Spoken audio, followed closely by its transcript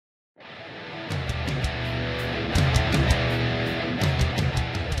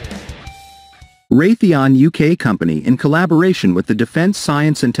Raytheon UK company in collaboration with the Defence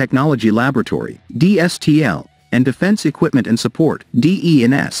Science and Technology Laboratory, Dstl, and Defence Equipment and Support,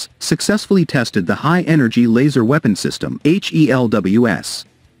 DE&S, successfully tested the High-Energy Laser Weapon System, HELWS.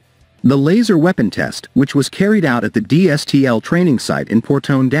 The laser weapon test, which was carried out at the Dstl training site in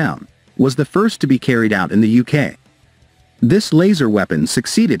Porton Down, was the first to be carried out in the UK. This laser weapon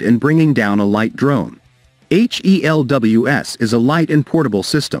succeeded in bringing down a light drone. HELWS is a light and portable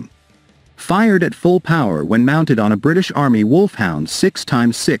system, fired at full power when mounted on a British Army Wolfhound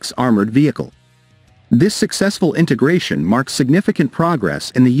 6x6 armoured vehicle. This successful integration marks significant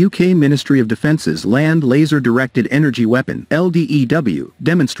progress in the UK Ministry of Defence's Land Laser Directed Energy Weapon (LDEW)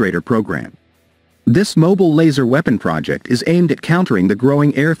 demonstrator program. This mobile laser weapon project is aimed at countering the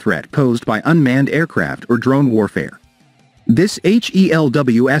growing air threat posed by unmanned aircraft or drone warfare. This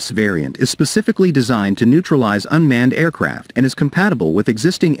HELWS variant is specifically designed to neutralize unmanned aircraft and is compatible with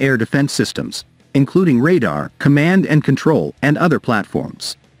existing air defense systems, including radar, command and control, and other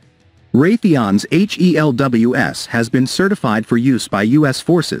platforms. Raytheon's HELWS has been certified for use by U.S.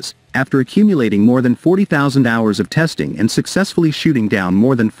 forces, after accumulating more than 40,000 hours of testing and successfully shooting down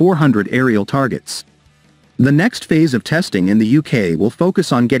more than 400 aerial targets. The next phase of testing in the UK will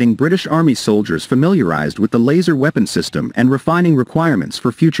focus on getting British Army soldiers familiarized with the laser weapon system and refining requirements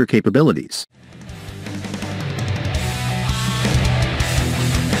for future capabilities.